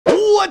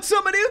What's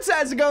up, my dudes?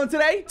 How's it going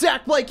today?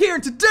 dakblake here,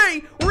 and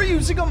today we're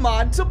using a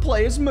mod to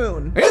play as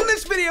Moon. In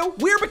this video,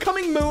 we're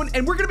becoming Moon,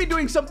 and we're gonna be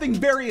doing something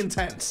very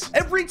intense.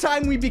 Every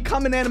time we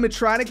become an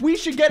animatronic, we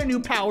should get a new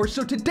power.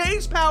 So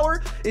today's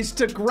power is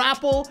to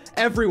grapple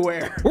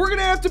everywhere. We're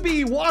gonna have to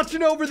be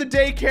watching over the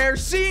daycare,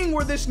 seeing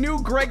where this new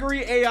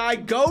Gregory AI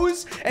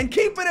goes, and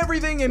keeping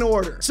everything in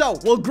order. So,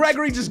 will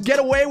Gregory just get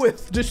away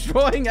with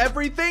destroying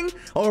everything,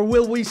 or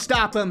will we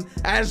stop him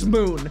as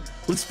Moon?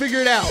 Let's figure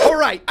it out. All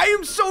right, I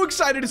am so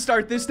excited to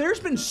start this. There's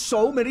been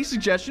so many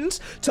suggestions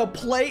to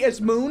play as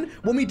Moon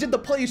when we did the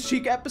Play as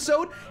Chica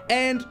episode,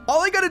 and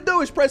all I gotta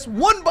do is press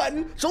one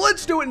button. So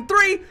let's do it in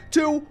 3,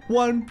 2,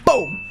 1,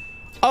 boom.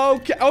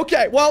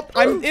 Okay, well,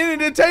 I'm in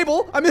a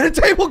table. I'm in a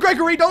table,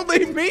 Gregory, don't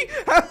leave me.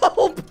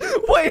 Help,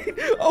 wait,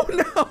 oh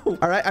no.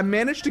 All right, I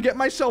managed to get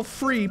myself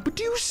free, but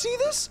do you see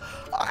this?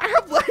 I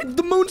have like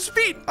the Moon's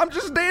feet. I'm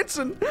just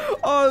dancing.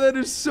 Oh, that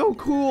is so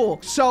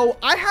cool. So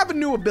I have a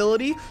new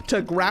ability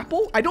to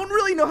grapple. I don't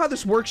really know how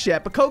this works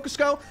yet, but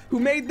Kokosko, who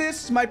made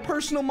this, my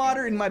personal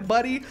modder and my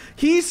buddy,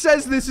 he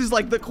says this is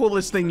like the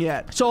coolest thing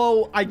yet.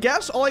 So I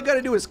guess all I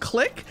gotta do is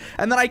click,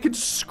 and then I can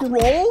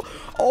scroll.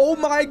 Oh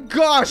my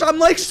gosh, I'm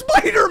like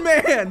Spiderman.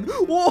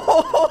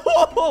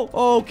 Whoa.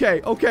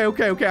 Okay.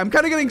 I'm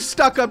kind of getting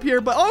stuck up here,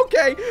 but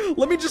okay.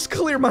 Let me just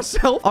clear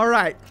myself. All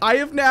right, I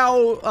have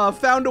now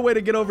found a way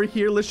to get over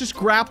here. Let's just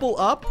grapple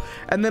up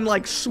and then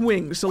like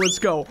swing. So let's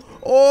go.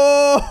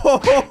 Oh,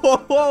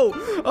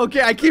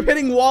 okay. I keep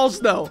hitting walls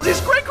though. Is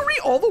Gregory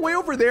all the way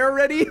over there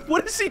already?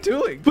 What is he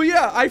doing? But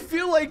yeah, I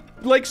feel like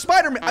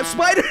Spiderman.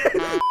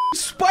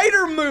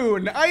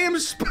 SpiderMoon. I am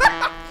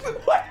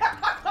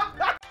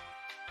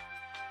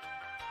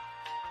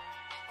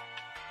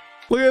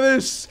Look at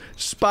this,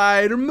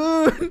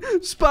 SpiderMoon,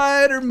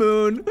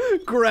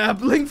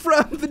 grappling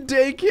from the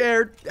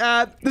daycare.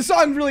 The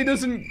song really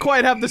doesn't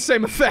quite have the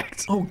same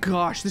effect. Oh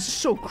gosh, this is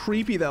so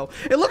creepy though.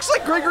 It looks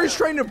like Gregory's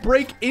trying to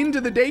break into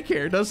the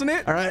daycare, doesn't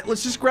it? All right,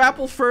 let's just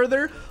grapple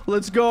further.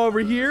 Let's go over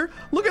here.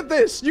 Look at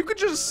this. You could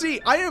just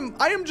see, I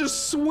am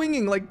just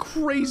swinging like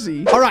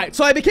crazy. All right,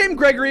 so I became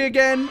Gregory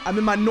again. I'm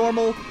in my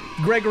normal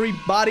Gregory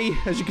body,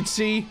 as you can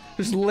see.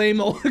 Just lame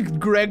old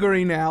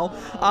Gregory now.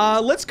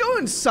 Let's go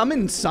and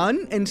summon Sun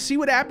and see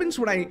what happens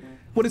when I,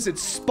 what is it,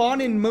 spawn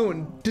in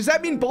Moon. Does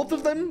that mean both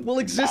of them will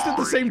exist at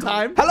the same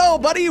time? Hello,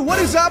 buddy, what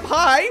is up?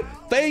 Hi,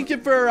 thank you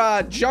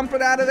for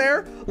jumping out of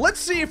there. Let's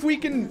see if we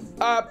can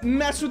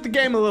mess with the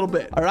game a little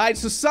bit. All right,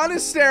 so Sun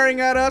is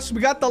staring at us. We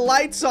got the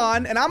lights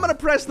on, and I'm gonna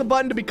press the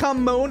button to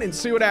become Moon and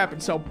see what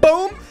happens. So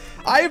boom.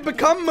 I have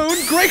become Moon.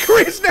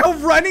 Gregory is now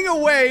running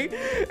away,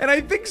 and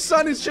I think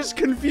Sun is just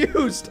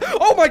confused.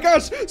 Oh my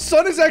gosh,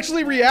 Sun is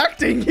actually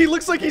reacting. He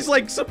looks like he's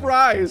like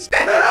surprised.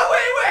 Wait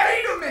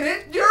a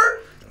minute.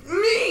 You're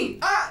me.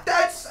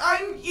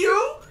 I'm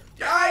you.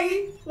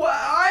 I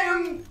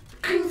am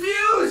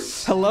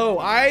confused. Hello,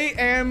 I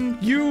am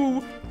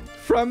you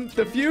from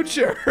the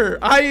future.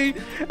 I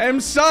am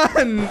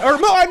Sun, or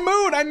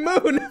I'm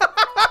Moon.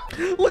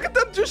 Look at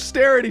them just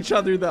stare at each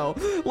other though.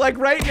 Like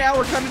right now,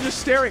 we're kind of just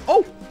staring.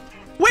 Oh.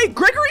 Wait,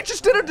 Gregory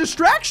just did a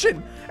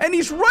distraction, and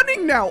he's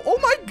running now. Oh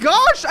my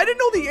gosh, I didn't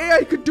know the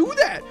AI could do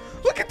that.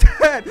 Look at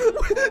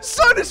that.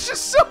 Sun is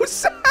just so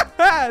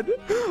sad.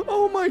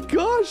 Oh my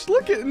gosh,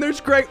 look at, and there's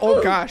Greg.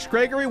 Oh gosh,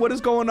 Gregory, what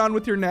is going on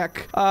with your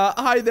neck?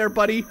 Hi there,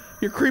 buddy.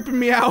 You're creeping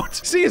me out.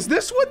 See, is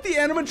this what the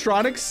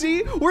animatronics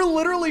see? We're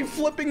literally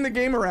flipping the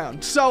game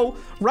around. So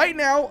right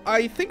now,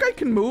 I think I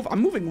can move.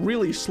 I'm moving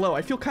really slow.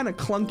 I feel kind of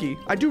clunky.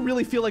 I do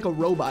really feel like a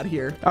robot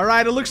here. All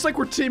right, it looks like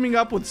we're teaming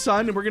up with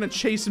Sun, and we're gonna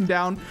chase him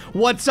down.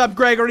 What's up,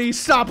 Gregory?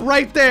 Stop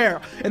right there.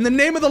 In the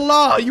name of the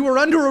law, you are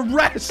under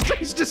arrest.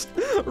 He's just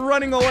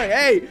running away.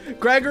 Hey,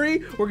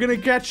 Gregory, we're gonna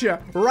get you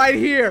right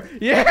here.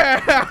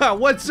 Yeah,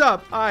 what's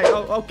up?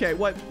 Okay,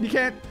 what? You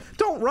can't,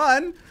 don't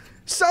run.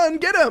 Sun,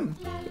 get him.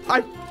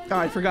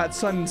 I forgot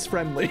Sun's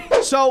friendly.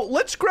 So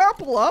let's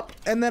grapple up,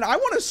 and then I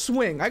want to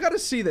swing. I got to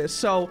see this.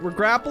 So we're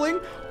grappling.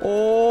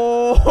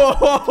 Oh,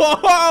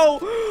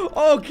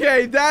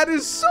 okay, that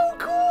is so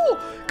cool.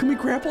 Can we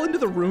grapple into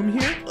the room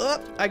here?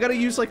 I got to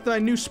use like the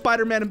new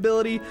Spiderman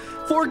ability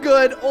for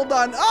good. Hold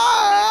on.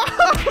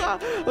 Ah!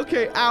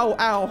 Okay, ow.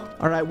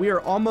 All right, we are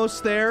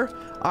almost there.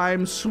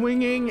 I'm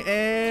swinging,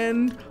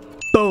 and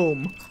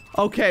boom.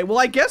 Okay, well,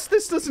 I guess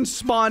this doesn't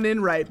spawn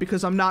in right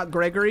because I'm not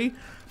Gregory,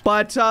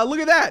 but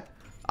look at that.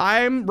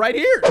 I'm right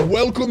here.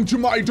 Welcome to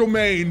my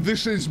domain.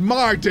 This is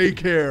my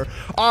daycare.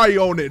 I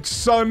own it.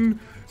 Sun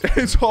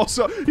is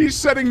also, he's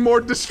setting more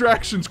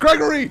distractions.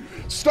 Gregory,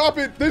 stop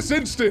it this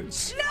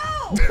instance. No!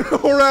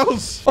 Or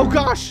else. Oh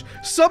gosh,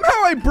 somehow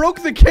I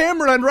broke the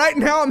camera, and right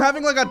now I'm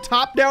having like a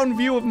top-down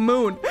view of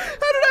Moon. How did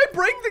I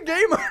break the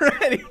game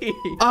already?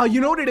 You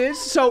know what it is?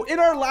 So in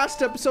our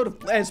last episode of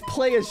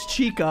Play as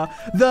Chica,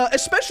 the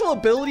special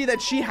ability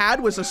that she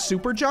had was a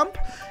super jump.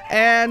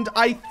 And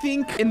I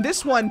think in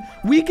this one,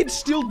 we could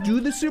still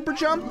do the super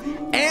jump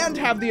and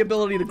have the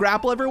ability to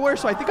grapple everywhere.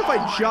 So I think if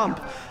I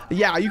jump,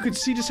 yeah, you could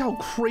see just how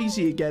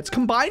crazy it gets.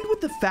 Combined with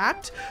the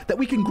fact that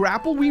we can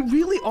grapple, we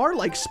really are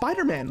like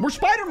Spider-Man. We're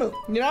SpiderMoon,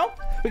 you know?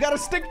 We gotta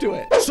stick to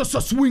it. So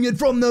swinging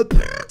from the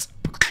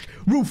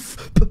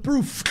roof,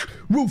 roof,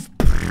 roof,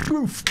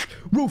 roof,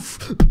 roof,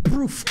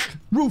 roof,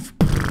 roof,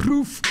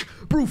 roof,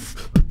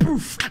 roof,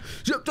 roof,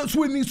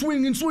 swinging,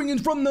 swinging, swinging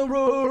from the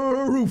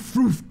roof,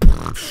 roof.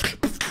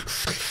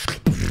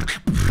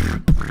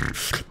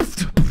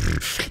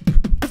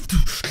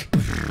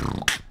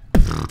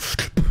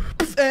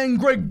 And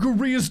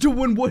Gregory is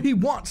doing what he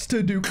wants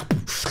to do.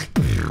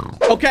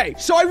 Okay,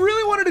 so I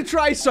really wanted to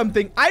try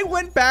something. I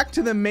went back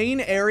to the main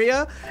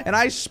area and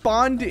I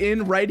spawned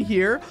in right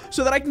here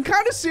so that I can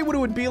kind of see what it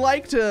would be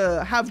like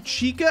to have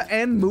Chica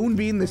and Moon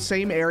be in the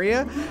same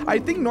area. I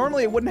think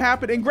normally it wouldn't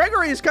happen. And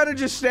Gregory is kind of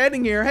just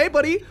standing here. Hey,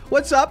 buddy,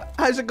 what's up?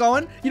 How's it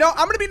going? You know,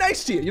 I'm going to be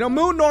nice to you. You know,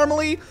 Moon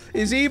normally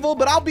is evil,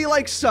 but I'll be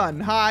like, son,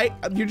 hi.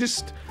 You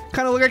just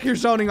kind of look like you're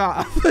zoning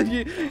off.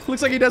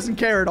 Looks like he doesn't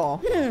care at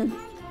all.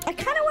 I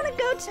kind of want to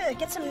go to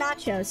get some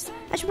nachos.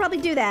 I should probably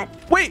do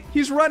that. Wait,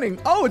 he's running.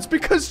 Oh, it's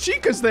because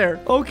Chica's there.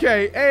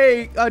 Okay,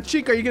 hey,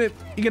 Chica, you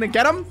gonna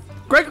get him?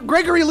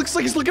 Gregory looks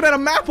like he's looking at a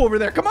map over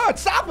there. Come on,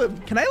 stop him.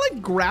 Can I like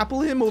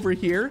grapple him over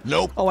here?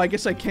 Nope. Oh, I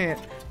guess I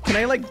can't. Can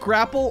I like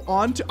grapple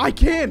onto? I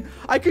can.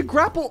 I could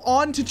grapple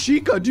onto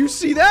Chica. Do you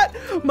see that?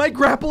 My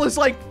grapple is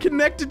like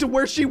connected to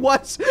where she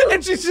was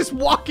and she's just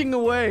walking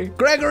away.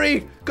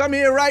 Gregory, come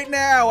here right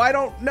now. I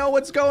don't know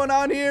what's going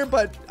on here,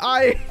 but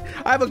I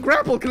have a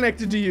grapple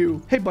connected to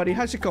you. Hey, buddy,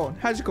 how's it going?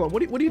 How's it going?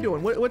 What are you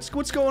doing?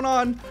 What's going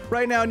on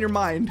right now in your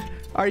mind?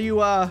 Are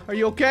you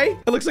okay?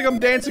 It looks like I'm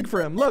dancing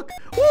for him. Look.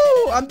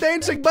 Woo! I'm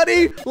dancing,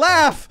 buddy.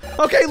 Laugh.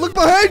 Okay, look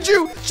behind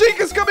you.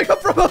 Chica's coming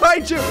up from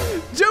behind you.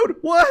 Dude,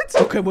 what?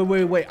 Okay,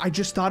 wait. I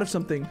just thought of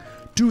something.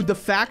 Dude, the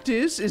fact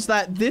is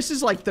that this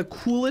is like the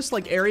coolest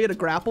like area to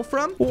grapple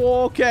from.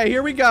 Okay,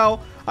 here we go.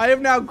 I have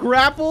now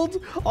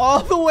grappled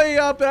all the way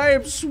up and I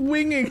am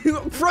swinging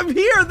from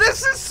here.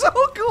 This is so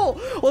cool.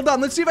 Hold on,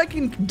 let's see if I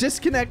can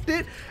disconnect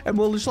it and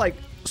we'll just like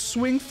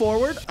swing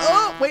forward.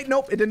 Oh, wait,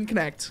 nope, it didn't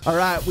connect. All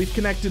right, we've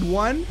connected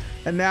one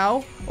and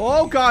now,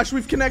 oh gosh,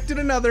 we've connected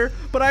another,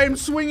 but I am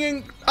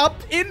swinging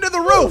up into the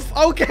roof.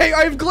 Okay,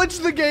 I've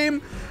glitched the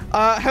game.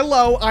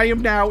 Hello, I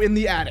am now in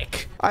the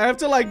attic. I have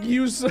to like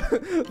use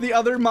the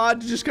other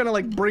mod to just kind of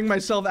like bring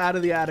myself out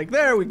of the attic.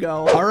 There we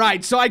go. All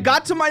right, so I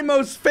got to my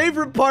most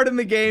favorite part in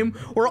the game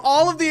where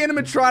all of the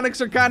animatronics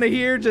are kind of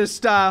here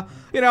just,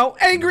 you know,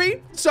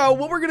 angry. So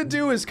what we're gonna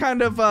do is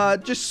kind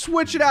of just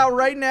switch it out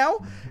right now.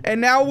 And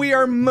now we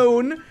are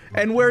Moon.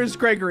 And where's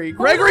Gregory?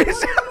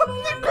 Gregory's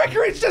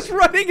just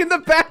running in the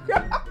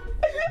background.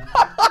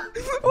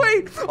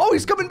 Wait, oh,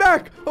 he's coming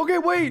back. Okay,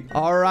 wait.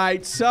 All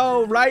right,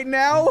 so right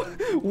now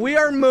we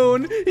are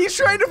Moon. He's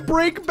trying to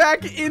break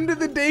back into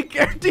the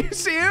daycare. Do you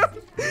see him?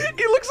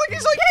 He looks like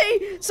he's like,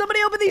 hey,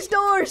 somebody open these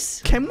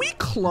doors. Can we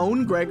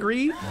clone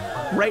Gregory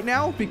right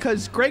now?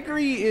 Because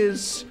Gregory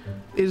is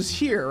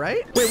here,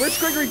 right? Wait, where's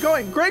Gregory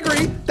going?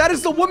 Gregory, that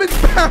is the women's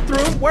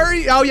bathroom. Where are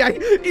you? Oh yeah,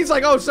 he's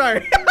like, oh,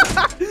 sorry.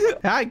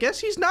 I guess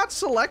he's not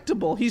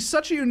selectable. He's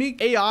such a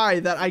unique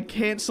AI that I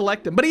can't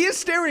select him, but he is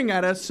staring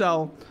at us,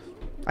 so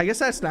I guess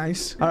that's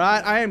nice. All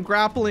right, I am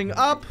grappling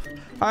up.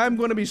 I'm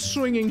going to be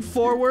swinging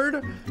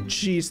forward.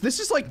 Jeez, this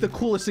is like the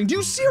coolest thing. Do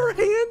you see her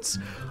hands?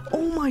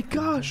 Oh my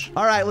gosh.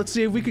 All right, let's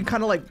see if we can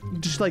kind of like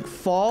just like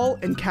fall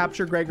and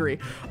capture Gregory.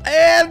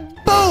 And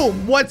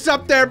boom, what's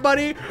up there,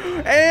 buddy?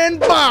 And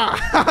bah,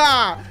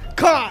 haha,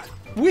 caught.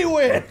 We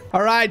win.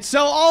 All right,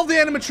 so all the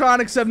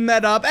animatronics have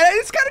met up and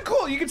it's kind of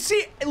cool. You can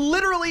see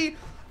literally,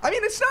 I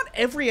mean, it's not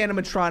every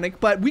animatronic,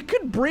 but we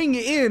could bring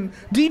in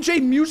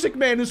DJ Music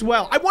Man as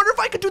well. I wonder if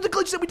I could do the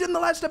glitch that we did in the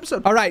last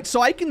episode. All right,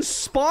 so I can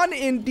spawn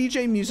in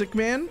DJ Music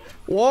Man.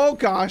 Oh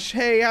gosh,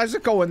 hey, how's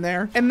it going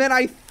there? And then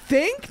I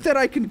think that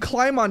I can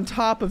climb on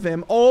top of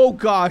him. Oh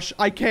gosh,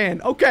 I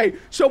can. Okay,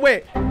 so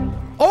wait.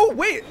 Oh,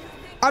 wait,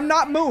 I'm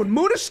not Moon.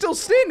 Moon is still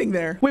standing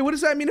there. Wait, what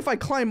does that mean if I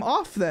climb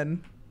off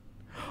then?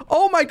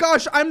 Oh my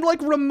gosh, I'm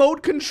like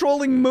remote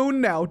controlling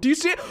Moon now. Do you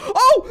see it?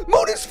 Oh,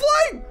 Moon is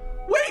flying.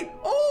 Wait,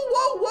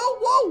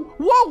 oh,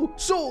 whoa.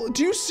 So,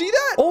 do you see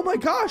that? Oh my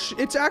gosh,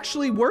 it's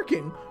actually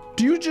working.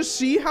 Do you just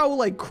see how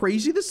like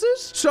crazy this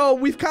is? So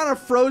we've kind of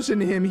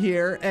frozen him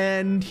here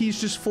and he's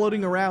just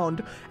floating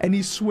around and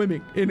he's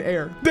swimming in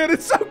air. That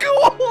is so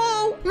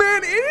cool.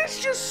 Man, it is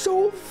just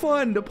so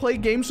fun to play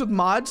games with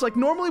mods. Like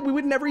normally we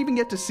would never even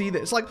get to see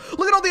this. Like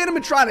look at all the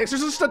animatronics.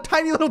 There's just a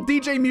tiny little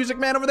DJ Music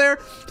Man over there.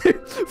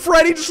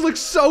 Freddy just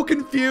looks so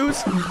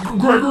confused.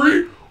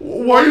 Gregory,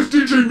 why is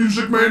DJ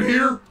Music Man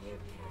here?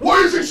 Why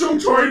is he so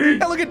tiny?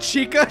 And look at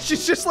Chica.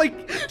 She's just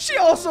like, she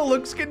also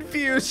looks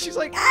confused. She's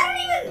like,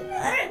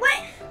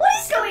 what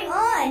is going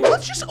on?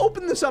 Let's just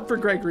open this up for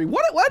Gregory.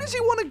 Why does he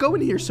want to go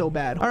in here so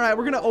bad? All right,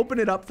 we're going to open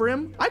it up for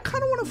him. I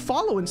kind of want to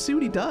follow and see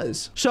what he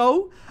does.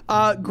 So,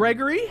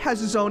 Gregory has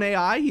his own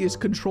AI. He is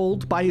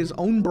controlled by his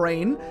own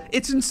brain.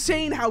 It's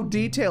insane how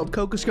detailed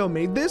Kokosko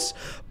made this,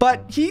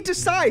 but he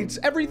decides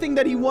everything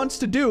that he wants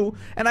to do.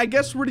 And I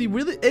guess what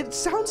it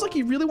sounds like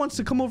he really wants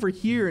to come over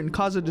here and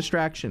cause a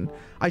distraction.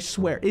 I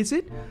swear. Is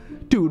it?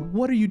 Dude,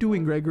 what are you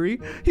doing,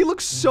 Gregory? He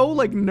looks so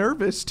like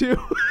nervous too.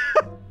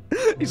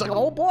 He's like,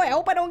 oh boy, I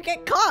hope I don't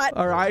get caught.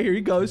 All right, here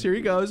he goes,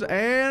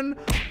 and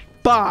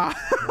bah.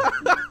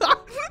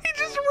 He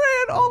just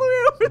ran all the way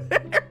over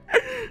there.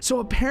 So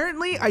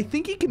apparently, I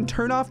think he can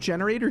turn off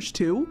generators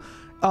too.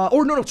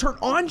 Or no, turn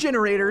on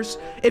generators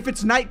if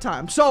it's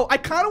nighttime. So I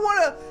kind of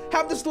want to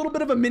have this little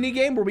bit of a mini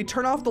game where we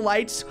turn off the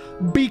lights,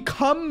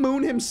 become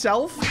Moon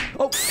himself.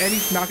 Oh, and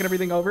he's knocking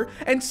everything over.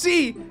 And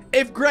see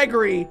if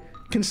Gregory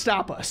can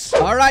stop us.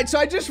 All right, so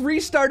I just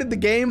restarted the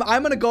game.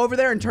 I'm gonna go over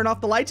there and turn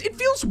off the lights. It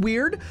feels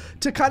weird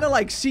to kind of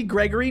like see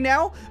Gregory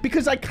now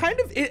because I kind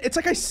of, it's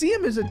like I see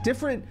him as a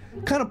different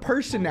kind of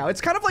person now. It's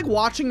kind of like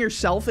watching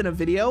yourself in a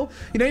video.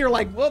 You know, you're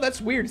like, well,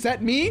 that's weird. Is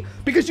that me?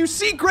 Because you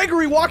see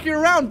Gregory walking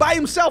around by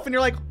himself and you're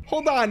like,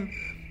 hold on.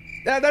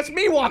 That's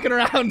me walking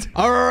around.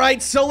 All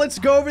right, so let's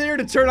go over there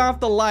to turn off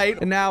the light.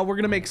 And now we're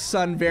gonna make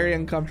Sun very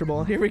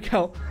uncomfortable. Here we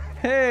go.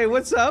 Hey,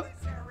 what's up?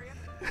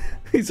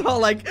 He's all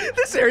like,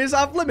 this area's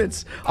off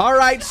limits. All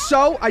right,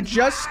 so I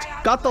just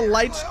got the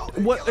lights,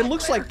 what it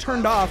looks like,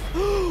 turned off.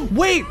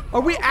 Wait,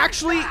 are we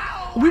actually,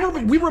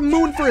 we were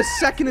Moon for a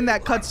second in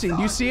that cutscene.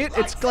 Do you see it?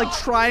 It's like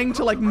trying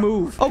to like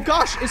move. Oh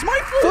gosh, is my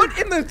foot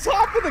in the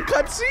top of the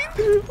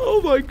cutscene?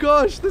 Oh my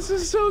gosh, this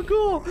is so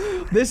cool.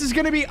 This is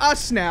gonna be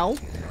us now.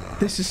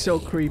 This is so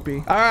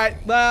creepy. All right,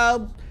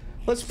 well,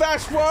 let's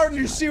fast forward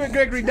and see what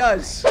Gregory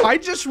does. I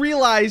just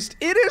realized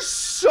it is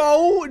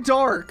so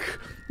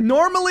dark.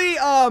 Normally,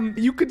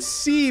 you could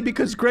see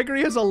because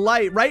Gregory has a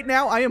light. Right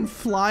now, I am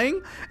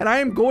flying, and I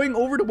am going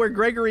over to where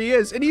Gregory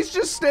is, and he's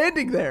just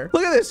standing there.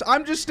 Look at this.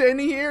 I'm just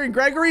standing here, and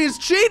Gregory is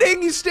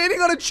cheating. He's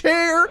standing on a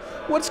chair.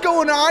 What's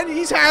going on?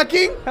 He's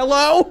hacking.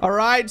 Hello? All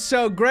right,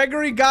 so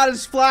Gregory got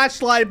his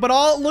flashlight, but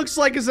all it looks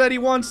like is that he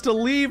wants to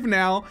leave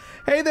now.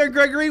 Hey there,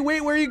 Gregory.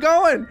 Wait, where are you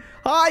going?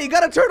 Hi, you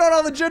gotta turn on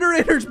all the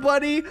generators,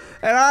 buddy.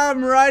 And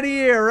I'm right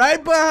here,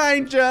 right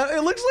behind you.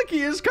 It looks like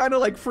he is kind of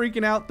like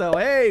freaking out, though.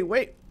 Hey,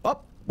 wait.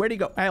 Where'd he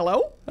go?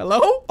 Hello?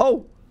 Hello?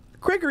 Oh,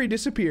 Gregory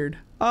disappeared.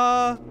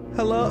 Hello?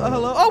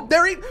 Oh,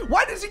 there he,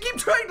 why does he keep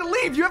trying to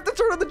leave? You have to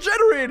turn on the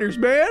generators,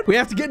 man. We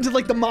have to get into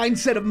like the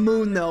mindset of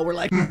Moon though. We're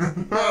like, where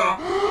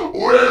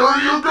are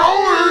you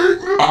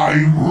going?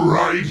 I'm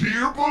right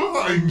here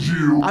behind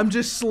you. I'm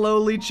just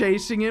slowly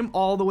chasing him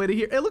all the way to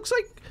here. It looks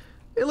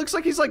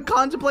like he's like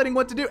contemplating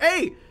what to do.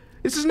 Hey,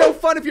 this is no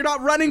fun if you're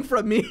not running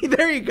from me.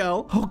 There you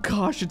go. Oh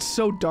gosh, it's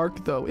so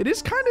dark though. It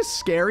is kind of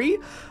scary.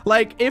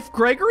 Like if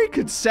Gregory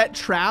could set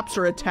traps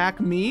or attack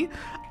me,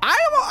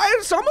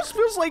 it almost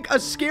feels like a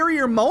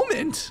scarier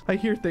moment. I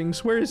hear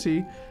things. Where is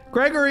he?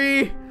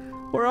 Gregory,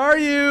 where are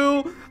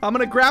you? I'm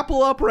gonna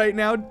grapple up right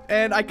now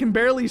and I can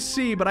barely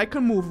see, but I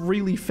can move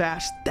really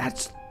fast.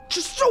 That's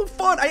just so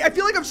fun. I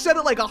feel like I've said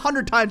it like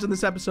 100 times in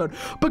this episode,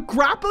 but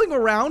grappling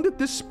around at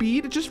this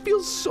speed, it just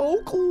feels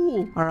so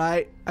cool. All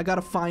right, I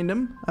gotta find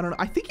him. I don't know.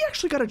 I think he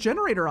actually got a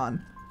generator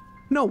on.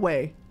 No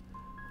way.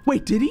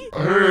 Wait, did he?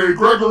 Hey,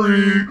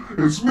 Gregory,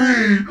 it's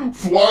me,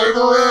 flying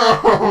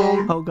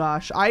around. Oh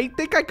gosh, I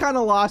think I kind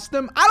of lost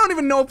him. I don't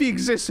even know if he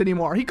exists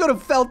anymore. He could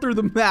have fell through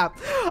the map.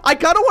 I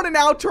kind of want to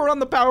now turn on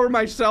the power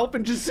myself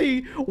and just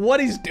see what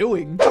he's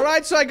doing. All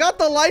right, so I got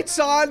the lights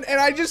on and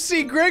I just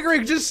see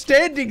Gregory just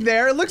standing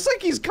there. It looks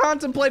like he's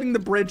contemplating the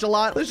bridge a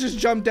lot. Let's just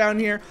jump down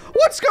here.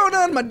 What's going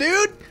on, my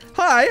dude?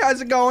 Hi,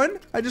 how's it going?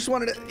 I just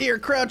wanted to here,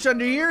 crouch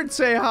under here and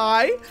say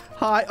hi.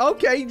 Hi,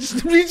 okay, he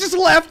just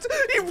left.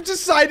 He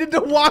decided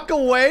to walk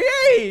away.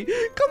 Hey,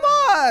 come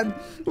on.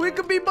 We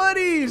could be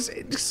buddies.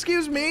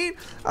 Excuse me.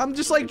 I'm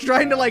just like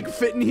trying to like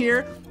fit in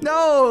here.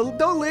 No,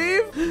 don't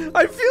leave.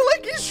 I feel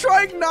like he's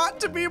trying not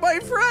to be my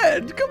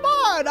friend. Come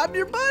on, I'm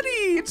your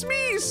buddy. It's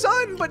me,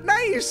 Sun, but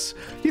nice.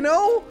 You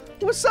know?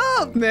 What's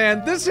up?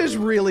 Man, this is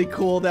really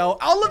cool though.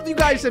 All of you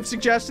guys have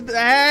suggested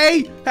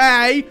that,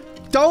 hey,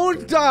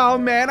 don't, oh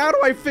man, how do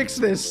I fix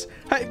this?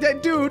 Hey,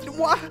 dude,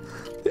 what?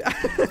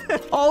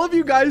 All of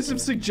you guys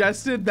have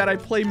suggested that I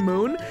play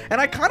Moon,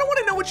 and I kind of want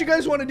to know what you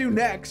guys want to do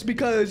next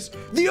because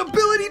the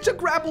ability to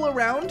grapple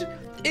around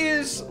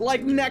is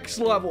like next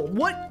level.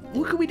 What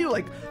could we do?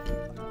 Like,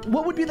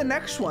 what would be the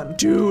next one?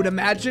 Dude,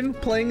 imagine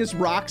playing as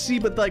Roxy,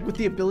 but like with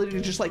the ability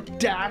to just like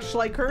dash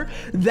like her.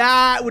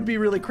 That would be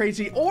really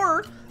crazy.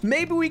 Or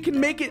maybe we can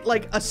make it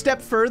like a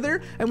step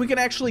further and we can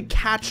actually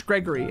catch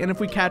Gregory. And if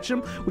we catch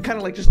him, we kind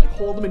of like just like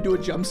hold him and do a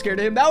jump scare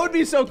to him. That would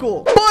be so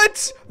cool.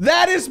 But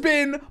that has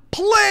been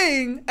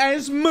playing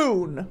as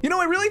Moon. You know,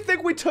 I really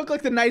think we took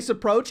like the nice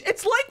approach.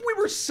 It's like we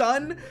were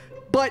Sun,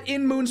 but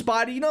in Moon's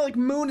body. You know, like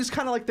Moon is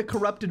kind of like the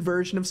corrupted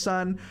version of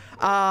Sun,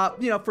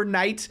 you know, for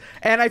night.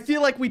 And I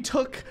feel like we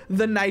took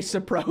the nice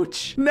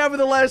approach.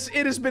 Nevertheless,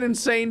 it has been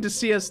insane to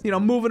see us, you know,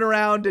 moving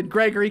around and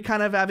Gregory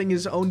kind of having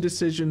his own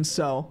decisions.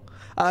 So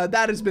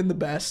that has been the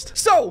best.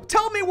 So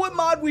tell me what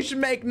mod we should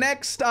make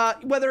next,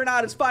 whether or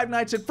not it's Five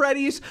Nights at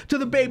Freddy's, to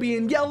the baby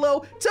in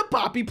yellow, to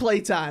Poppy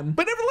Playtime.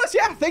 But nevertheless,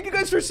 yeah, thank you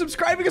guys for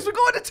subscribing as we're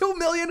going to 2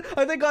 million.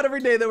 I thank God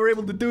every day that we're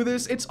able to do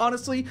this. It's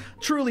honestly,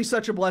 truly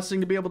such a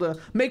blessing to be able to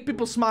make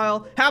people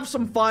smile, have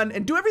some fun,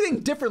 and do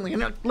everything differently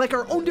in like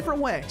our own different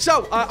way.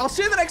 So I'll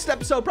see you in the next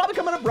episode, probably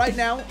coming up right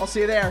now. I'll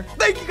see you there.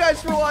 Thank you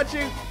guys for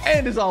watching,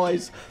 and as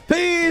always,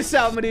 peace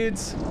out, my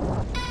dudes.